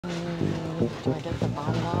Do I get the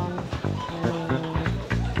Bamba?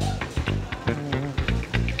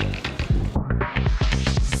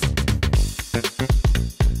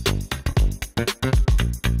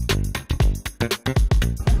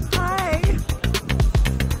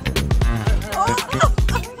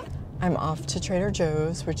 I'm off to Trader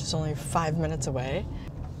Joe's, which is only 5 minutes away.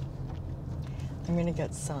 I'm gonna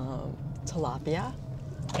get some tilapia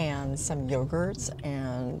and some yogurts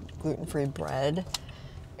and gluten-free bread.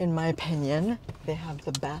 In my opinion, they have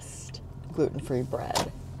the best gluten-free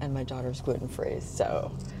bread, and my daughter's gluten-free,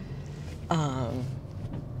 so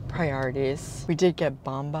priorities. We did get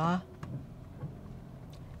Bamba,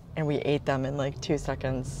 and we ate them in like 2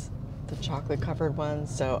 seconds, the chocolate-covered ones,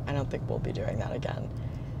 so I don't think we'll be doing that again.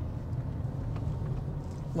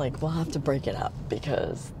 Like, we'll have to break it up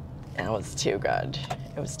because it was too good.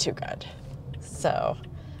 It was too good. So,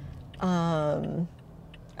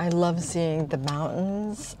 I love seeing the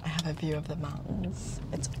mountains. I have a view of the mountains.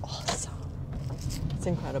 It's awesome. It's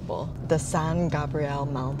incredible. The San Gabriel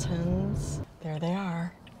Mountains. There they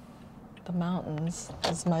are. The mountains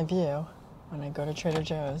is my view when I go to Trader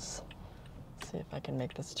Joe's. See if I can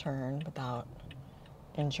make this turn without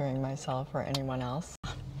injuring myself or anyone else.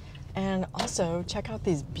 And also, check out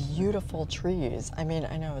these beautiful trees. I mean,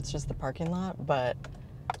 I know it's just the parking lot, but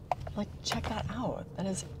like, check that out. That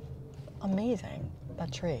is amazing,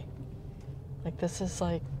 that tree. Like, this is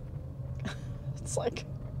like, it's like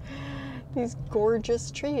these gorgeous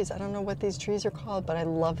trees. I don't know what these trees are called, but I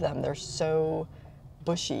love them. They're so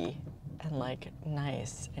bushy and like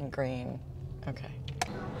nice and green. Okay.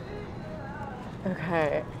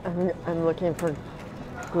 Okay, I'm looking for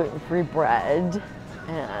gluten-free bread.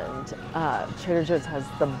 And Trader Joe's has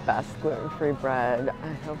the best gluten-free bread.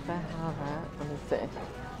 I hope I have it. Let me see.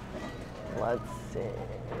 Let's see.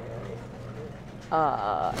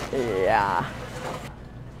 Yeah.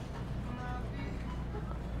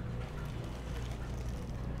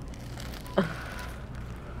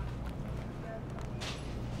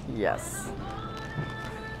 Yes.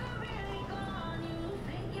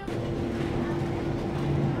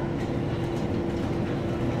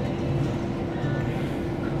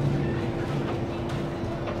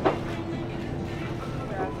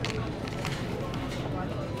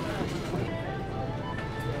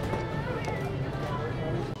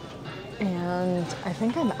 And I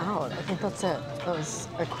think I'm out. I think that's it. That was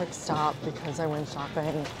a quick stop because I went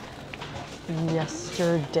shopping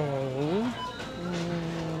yesterday.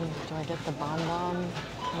 Do I get the Bamba?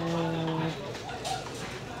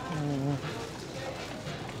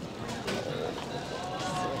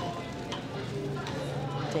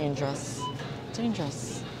 Dangerous.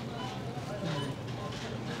 Dangerous.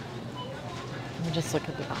 Let me just look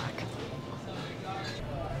at the back.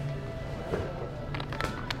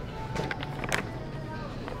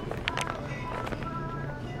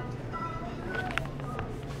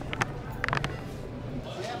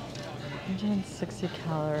 And 60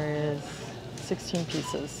 calories, 16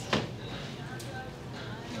 pieces.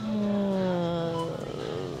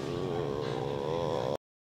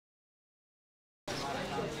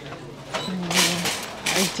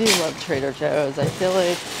 I do love Trader Joe's. I feel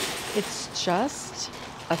like it's just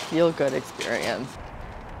a feel-good experience.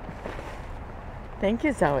 Thank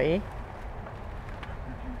you, Zoe.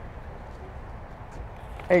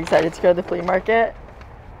 Are you excited to go to the flea market?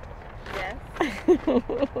 Yes.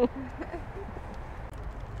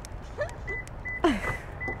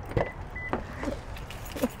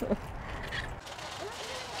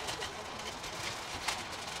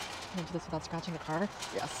 Can I do this without scratching the car?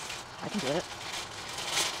 Yes, I can do it.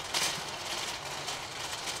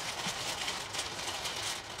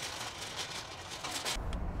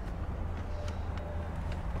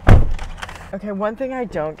 Okay, one thing I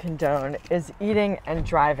don't condone is eating and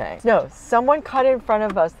driving. No, someone cut in front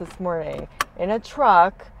of us this morning in a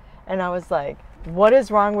truck, and I was like, what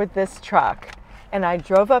is wrong with this truck? And I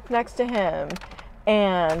drove up next to him,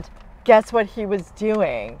 and guess what he was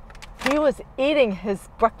doing? He was eating his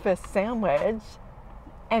breakfast sandwich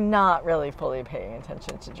and not really fully paying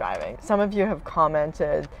attention to driving. Some of you have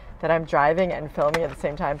commented that I'm driving and filming at the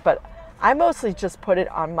same time, but I mostly just put it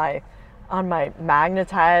on my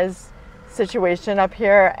magnetized situation up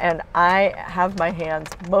here, and I have my hands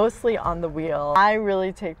mostly on the wheel. I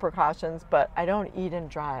really take precautions, but I don't eat and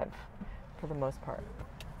drive for the most part,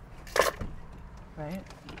 right?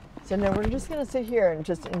 So now we're just gonna sit here and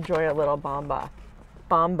just enjoy a little Bamba,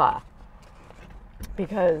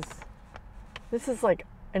 because this is like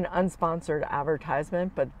an unsponsored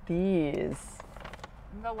advertisement, but these.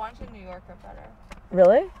 The ones in New York are better.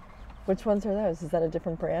 Really? Which ones are those? Is that a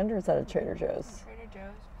different brand or is that a Trader Joe's? Trader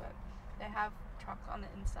Joe's, but they have trucks on the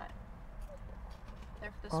inside.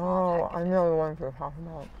 They're for the small Oh, I packages. know the ones you're talking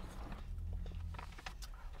about.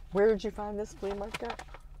 Where did you find this flea market?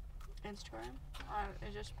 Instagram.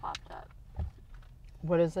 It just popped up.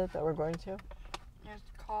 What is it that we're going to?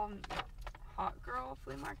 It's called Hot Girl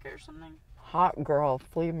Flea Market or something. Hot Girl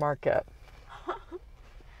Flea Market.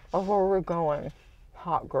 That's where we're going.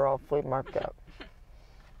 Hot Girl Flea Market.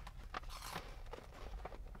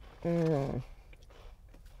 Mmm.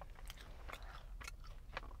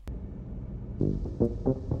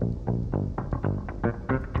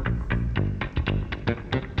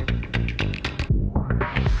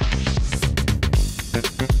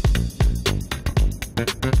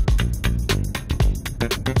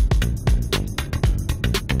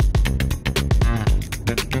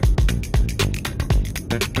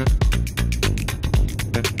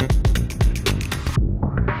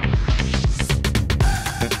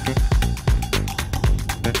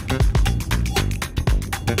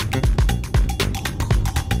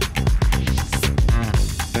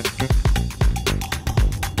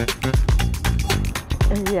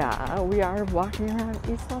 Yeah, we are walking around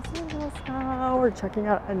East Los Angeles now. We're checking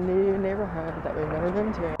out a new neighborhood that we've never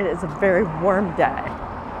been to. It is a very warm day.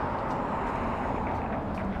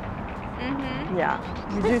 Mm-hmm.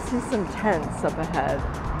 Yeah, we do see some tents up ahead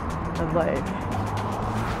of like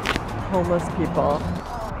homeless people.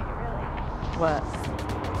 Oh, wait, really? What?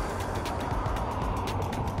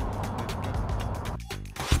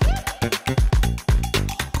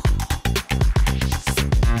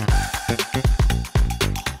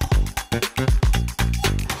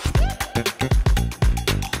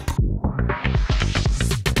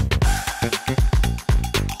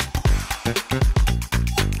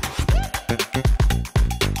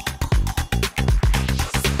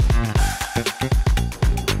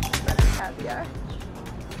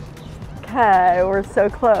 Okay, we're so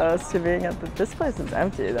close to being at this place is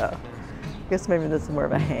empty though. I guess maybe this is more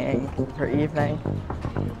of a hang for evening.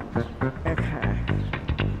 Okay.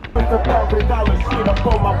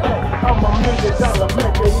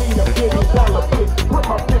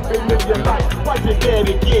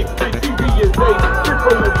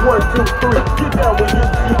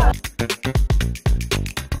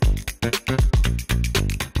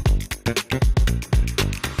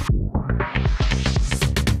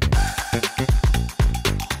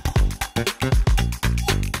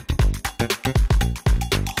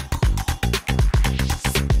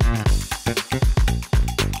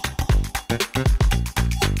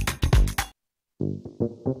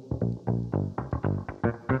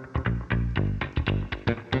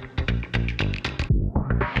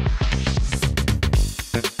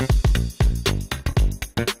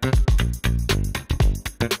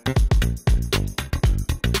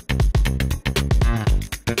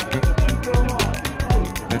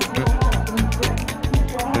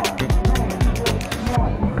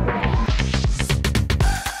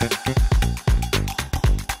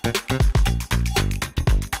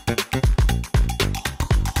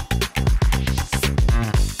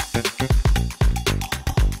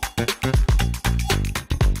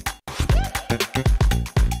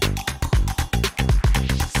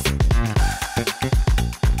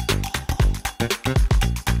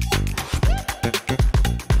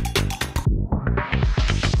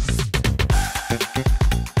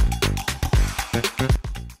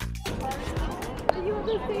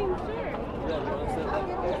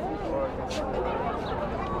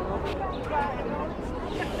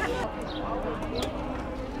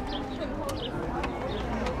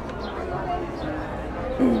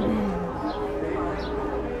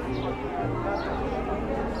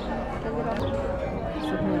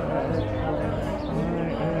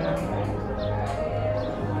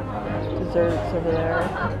 Desserts over there.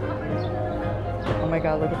 Oh my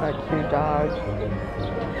god, look at that cute dog.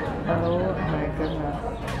 Oh my goodness.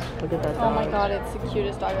 Look at that dog. Oh my god, it's the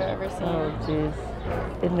cutest dog I've ever seen. Oh jeez.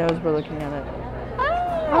 It knows we're looking at it.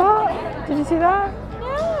 Ah! Oh, did you see that?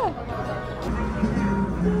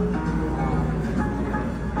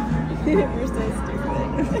 Yeah! We're so stupid.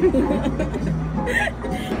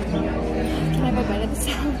 Can I have a bite of the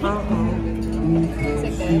salad? Is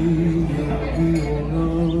it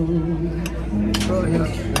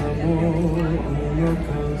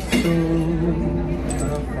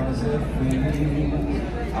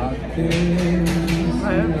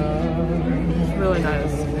It's really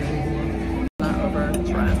nice. Not over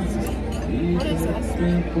trends. What is this?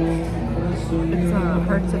 It's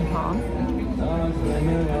hearts and palm. Can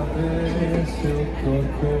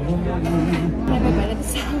I have a bite of the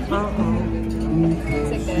salad?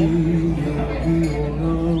 Is it good?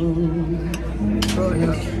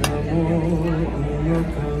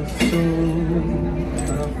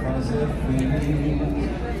 It's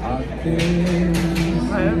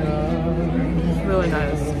really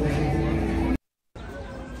nice.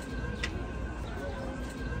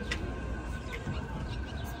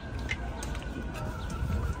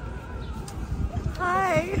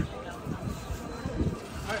 Hi.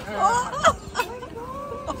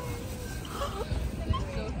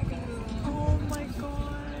 Oh my god.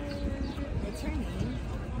 What's her name?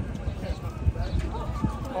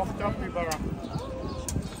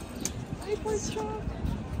 Hi, Pork Chop.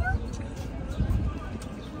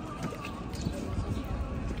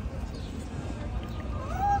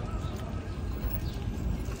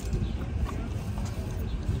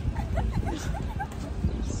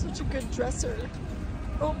 Such a good dresser.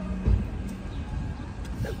 Oh.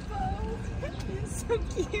 The bow. He's so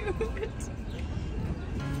cute.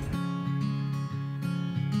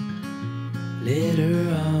 Later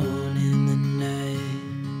on in the night,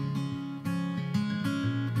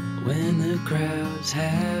 when the crowds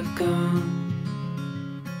have gone,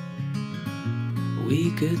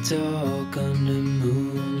 we could talk under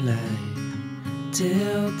moonlight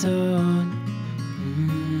till dawn.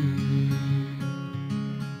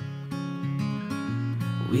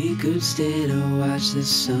 We could stay to watch the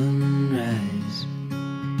sunrise,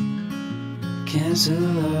 cancel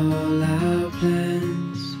all our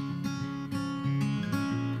plans.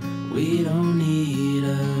 We don't need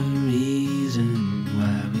a reason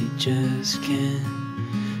why we just can't.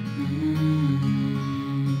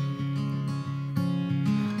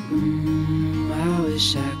 I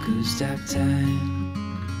wish I could stop time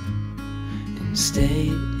and stay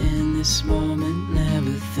in this moment,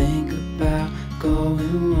 never think about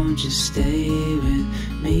going. Won't you stay with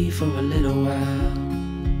me for a little while?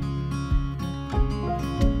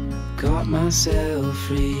 Got myself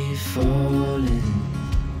free falling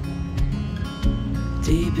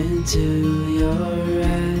deep into your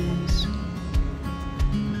eyes.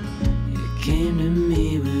 You came to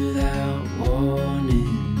me without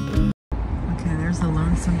warning. Okay, there's a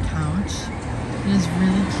lonesome couch. It is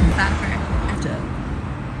really cute. Bathroom.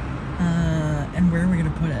 And where are we gonna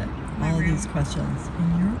put it? My All of room. these questions. In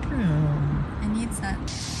your room. It needs that.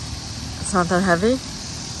 It's not that heavy?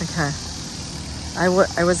 Okay. I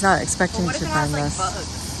was not expecting What to if it find has like this.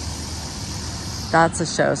 bugs? That's a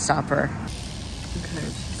showstopper. Okay,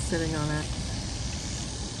 she's sitting on it.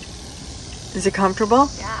 Is it comfortable?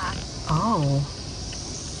 Yeah. Oh.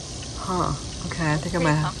 Huh. Okay, I think I Pretty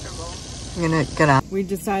might comfortable. I'm gonna get out. We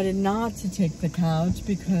decided not to take the couch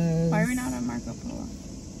because... Why are we not on Marco Polo?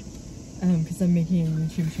 Because I'm making a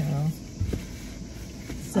YouTube channel.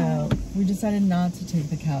 So we decided not to take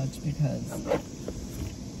the couch because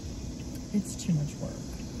it's too much work.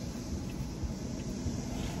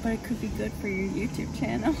 But it could be good for your YouTube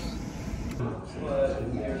channel.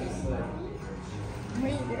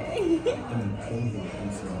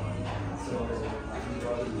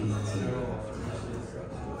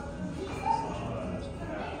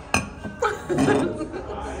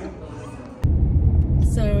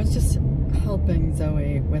 So it's just helping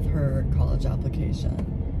Zoe with her college application.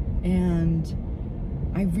 And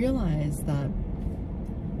I realized that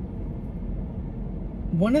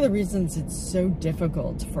one of the reasons it's so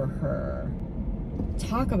difficult for her to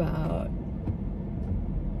talk about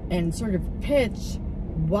and sort of pitch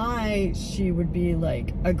why she would be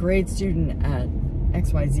like a great student at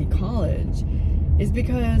XYZ college is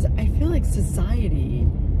because I feel like society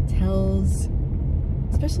tells,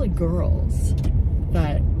 especially girls,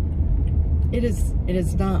 that it is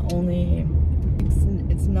not only,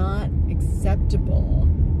 it's not acceptable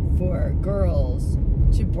for girls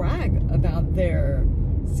to brag about their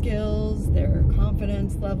skills, their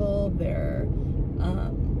confidence level, their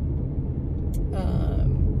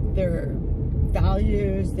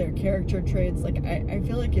values, their character traits. Like I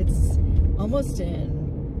feel like it's almost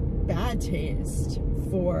in bad taste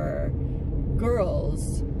for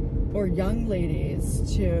girls or young ladies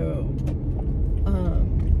to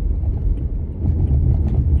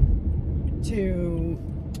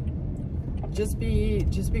just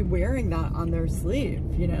be wearing that on their sleeve,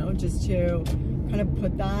 you know, just to kind of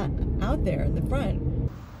put that out there in the front.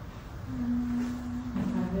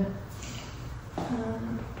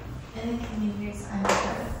 In the communities I'm part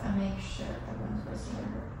of, I make sure everyone's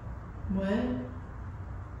listening. What?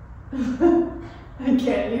 I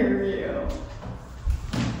can't hear you.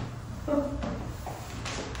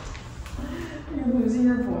 You're losing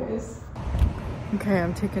your voice. Okay,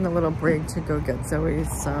 I'm taking a little break to go get Zoe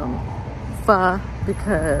some pho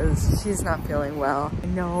because she's not feeling well. I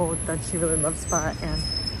know that she really loves pho and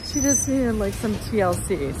she just needed like some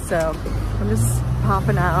TLC. So I'm just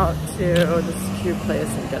popping out to this cute place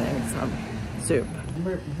and getting some soup.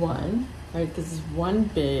 Number 1, right? This is one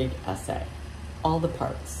big essay, all the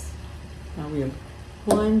parts. Now we have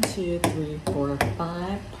 1, 2, 3, 4,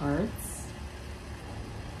 5 parts.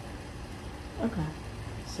 Okay,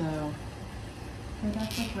 so. Well,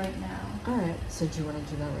 that's like right now. All right, so do you want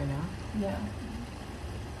to do that right now? Yeah.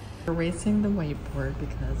 Erasing the whiteboard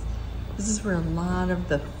because this is where a lot of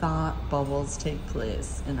the thought bubbles take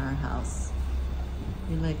place in our house.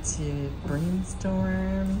 We like to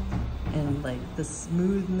brainstorm, and like the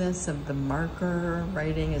smoothness of the marker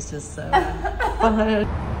writing is just so fun.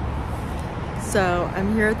 So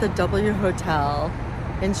I'm here at the W Hotel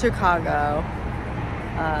in Chicago.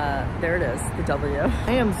 There it is, the W.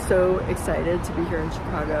 I am so excited to be here in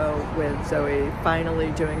Chicago with Zoe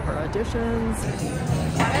finally doing her auditions.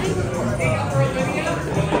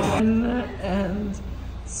 And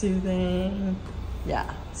soothing.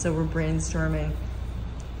 Yeah, so we're brainstorming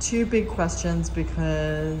 2 big questions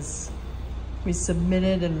because we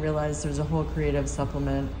submitted and realized there's a whole creative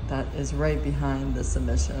supplement that is right behind the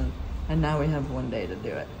submission. And now we have 1 day to do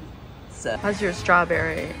it. So, how's your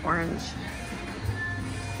strawberry orange?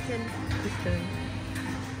 Good. Just kidding.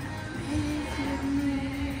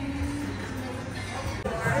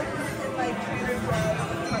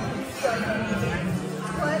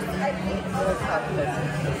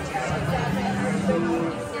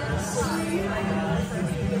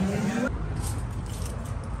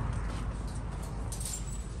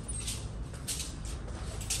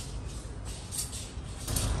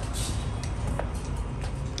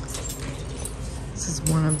 This is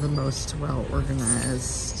one of the most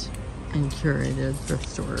well-organized and curated thrift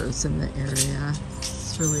stores in the area.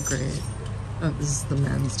 It's really great. Oh, this is the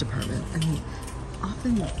men's department. And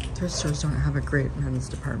often thrift stores don't have a great men's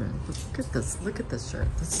department. But look at this shirt.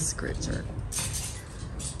 This is a great shirt.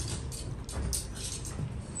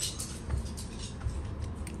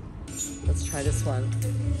 Let's try this one.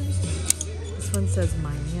 This one says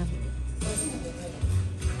Miami.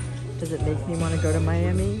 Does it make me want to go to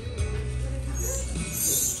Miami?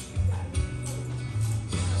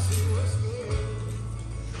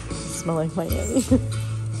 Smell like Miami.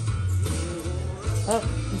 Oh,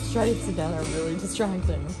 the stripes again are really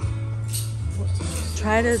distracting.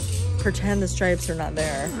 Try to pretend the stripes are not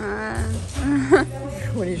there.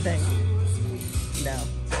 What do you think? No.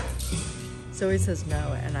 Zoe says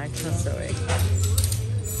no, and I trust Zoe.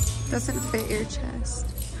 Doesn't fit your chest.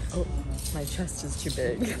 Oh, my chest is too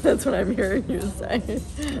big. That's what I'm hearing you say.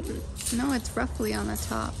 No, it's roughly on the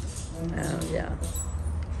top. Oh, yeah.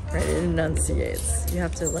 Right, it enunciates. You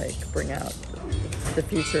have to like bring out the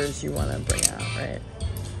features you want to bring out, right?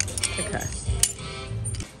 Okay.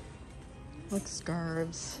 Look,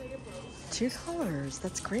 scarves. $2.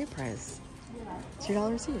 That's great price.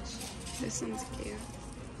 $2 each. This one's cute.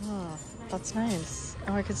 Oh, that's nice.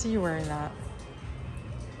 Oh, I can see you wearing that.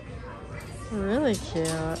 Really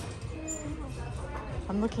cute.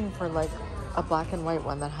 I'm looking for like a black and white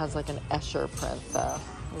one that has like an Escher print though.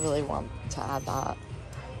 I really want to add that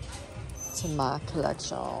to my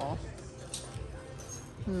collection.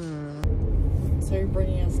 So you're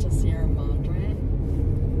bringing us to Seirra Madre?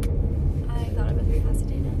 I thought it was in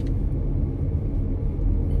Pasadena.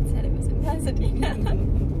 It said it was in Pasadena.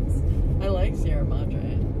 I like Seirra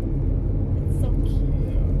Madre. It's so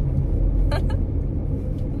cute. I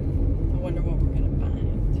wonder what we're gonna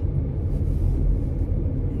find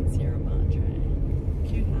in Seirra Madre.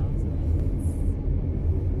 Cute houses.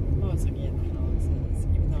 Oh, I was looking at the houses,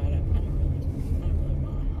 even though I don't really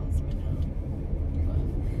want a house right now.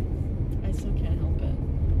 But I still can't help it.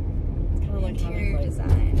 It's kind of like having like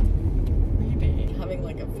design. maybe having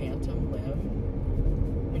like a phantom limb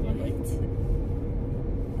when you like.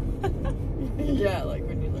 Yeah, like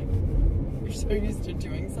when you're so used to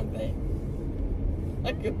doing something,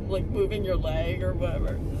 like moving your leg or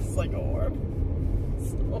whatever. This is like a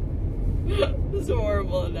this is a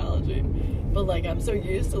horrible analogy, but like I'm so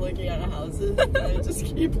used to looking at houses, and I just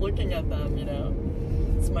keep looking at them. You know,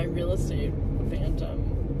 it's my real estate phantom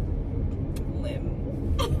limb.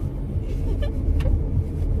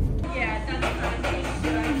 Yeah, that's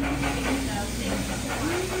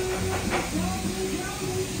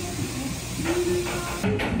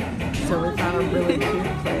So we found a really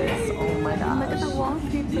cute place. Oh my gosh! Look at the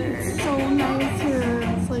wallpaper. So nice here.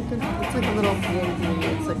 It's like a little B&B.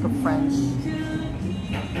 It's like a French,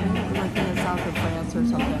 like in the south of France or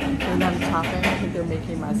something. They're not topping. I think they're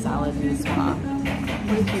making my salad niçoise.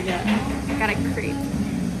 What did you get? I got a crepe.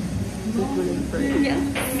 Is it gluten free? Yes.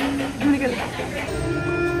 I'm gonna go to the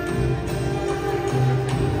bathroom.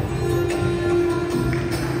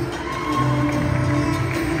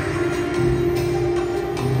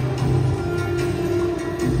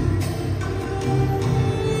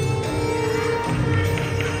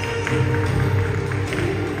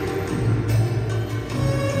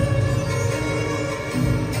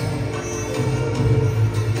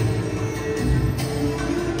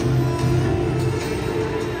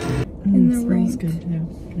 the smells rant. good too.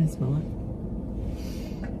 Can I smell it?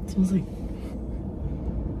 It smells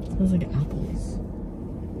like apples.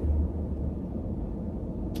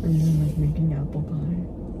 Are you like making apple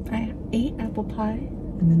pie? I ate apple pie.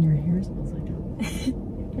 And then your hair smells like apple.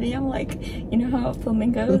 Maybe I'm like, you know how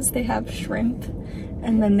flamingos, they have shrimp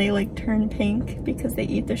and then they like turn pink because they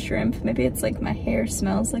eat the shrimp? Maybe it's like my hair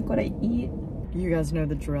smells like what I eat. You guys know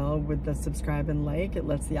the drill with the subscribe and like. It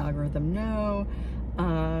lets the algorithm know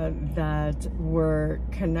that we're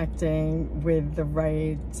connecting with the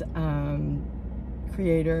right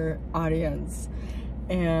creator audience.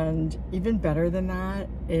 And even better than that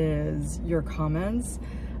is your comments,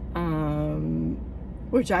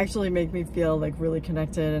 which actually make me feel like really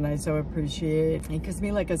connected, and I so appreciate. It gives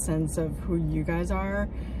me like a sense of who you guys are,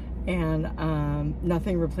 and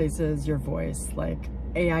nothing replaces your voice. Like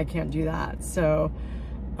AI can't do that. So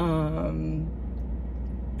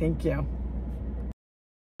thank you.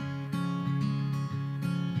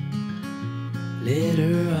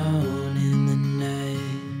 Later on in the night,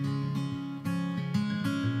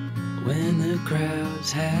 when the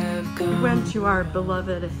crowds have gone, We went to our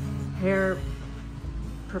beloved hair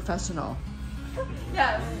professional.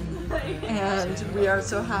 Yes. And we are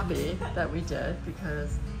so happy that we did,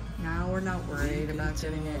 because now we're not worried about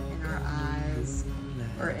getting it in our eyes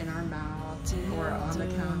or in our mouth or on the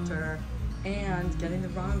counter, and getting the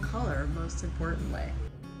wrong color, most importantly.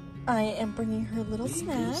 I am bringing her little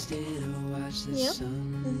snack. Yep, this is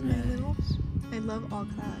my little, I love all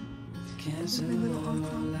clad. This is my little all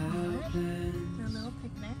clad. Their little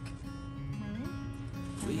picnic.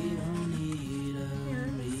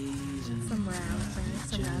 Here's some raspberries,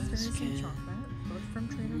 some chocolate, both from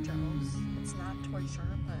Trader Joe's. It's not Toy Shop,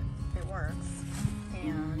 but it works.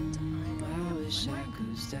 And I wish I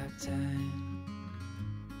could stop time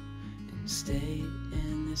and stay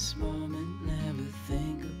in this moment, never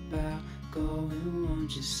think about going.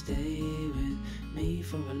 Won't you stay with me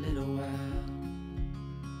for a little while?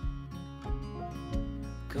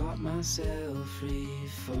 Got myself free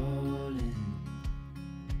falling